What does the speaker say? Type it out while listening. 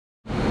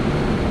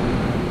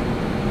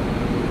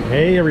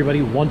Hey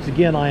everybody, once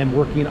again I am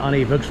working on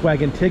a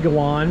Volkswagen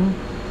Tiguan.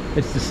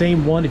 It's the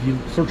same one, if you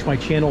search my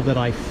channel, that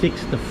I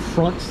fixed the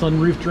front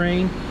sunroof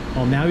drain.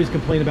 Well, now he's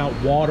complaining about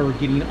water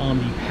getting on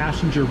the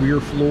passenger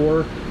rear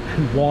floor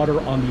and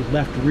water on the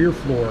left rear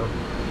floor.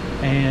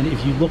 And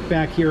if you look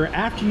back here,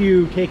 after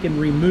you take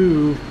and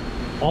remove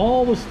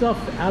all the stuff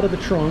out of the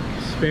trunk,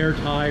 spare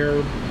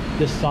tire,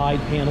 this side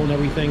panel and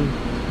everything,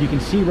 you can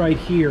see right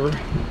here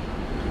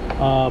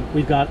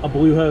we've got a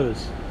blue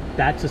hose.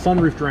 That's a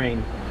sunroof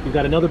drain. You've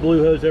got another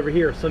blue hose over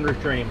here,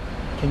 sunroof drain.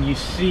 Can you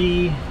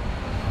see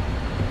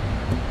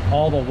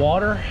all the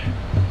water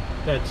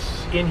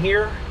that's in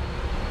here?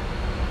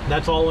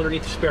 That's all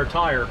underneath the spare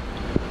tire.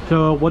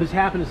 So what has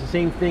happened is the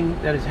same thing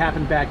that has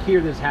happened back here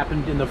that's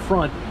happened in the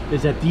front,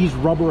 is that these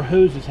rubber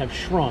hoses have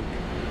shrunk.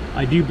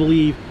 I do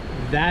believe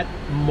that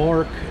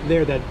mark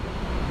there, that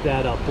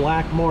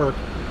black mark,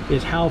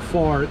 is how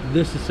far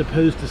this is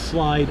supposed to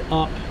slide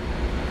up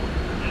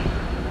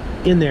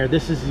in there.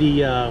 This is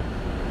the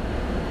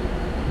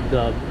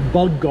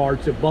bug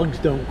guard, so bugs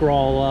don't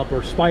crawl up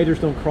or spiders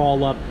don't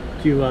crawl up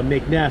to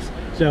make nests.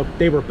 So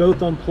they were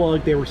both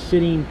unplugged. They were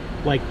sitting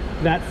like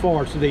that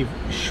far, so they've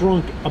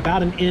shrunk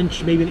about an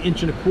inch, maybe an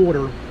inch and a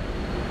quarter.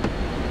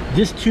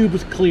 This tube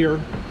was clear.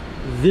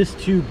 This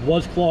tube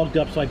was clogged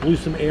up, so I blew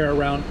some air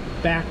around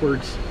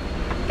backwards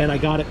and I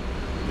got it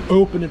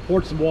open and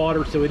poured some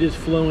water, so it is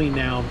flowing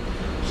now.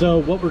 So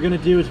what we're going to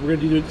do is we're going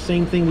to do the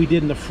same thing we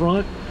did in the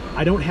front.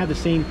 I don't have the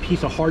same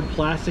piece of hard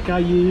plastic I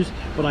use,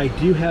 but I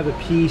do have a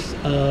piece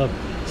of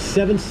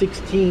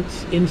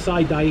 7/16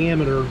 inside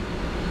diameter,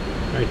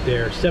 right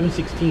there,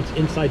 7/16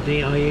 inside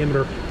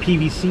diameter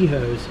PVC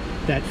hose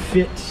that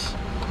fits.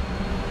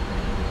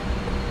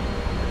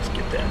 Let's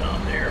get that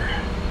on there.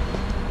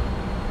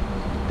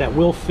 That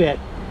will fit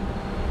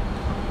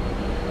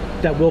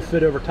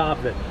over top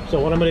of it. So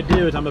what I'm going to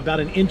do is, I'm about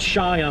an inch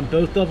shy on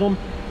both of them.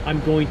 I'm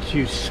going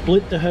to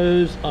split the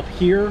hose up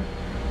here,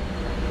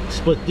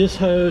 split this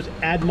hose,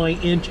 add my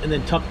inch, and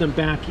then tuck them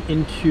back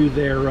into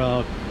their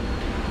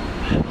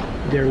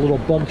little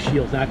bug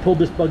shields. Now I pulled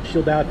this bug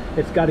shield out.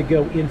 It's got to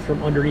go in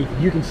from underneath.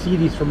 You can see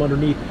these from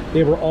underneath.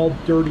 They were all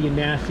dirty and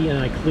nasty, and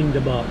I cleaned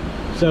them up.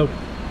 So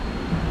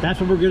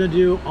that's what we're going to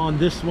do on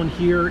this one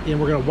here, and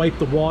we're going to wipe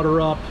the water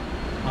up.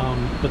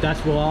 But that's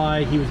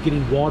why he was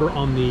getting water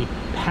on the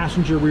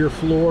passenger rear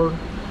floor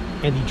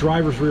and the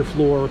driver's rear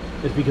floor,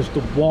 is because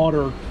the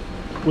water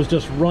was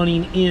just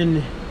running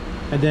in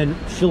and then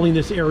filling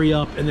this area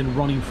up and then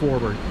running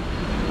forward.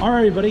 All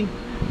right, everybody,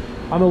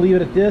 I'm gonna leave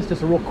it at this.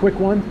 Just a real quick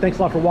one. Thanks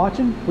a lot for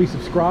watching. Please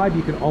subscribe.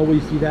 You can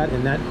always do that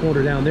in that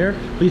corner down there.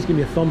 Please give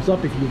me a thumbs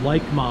up if you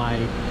like my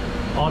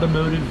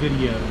automotive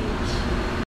videos.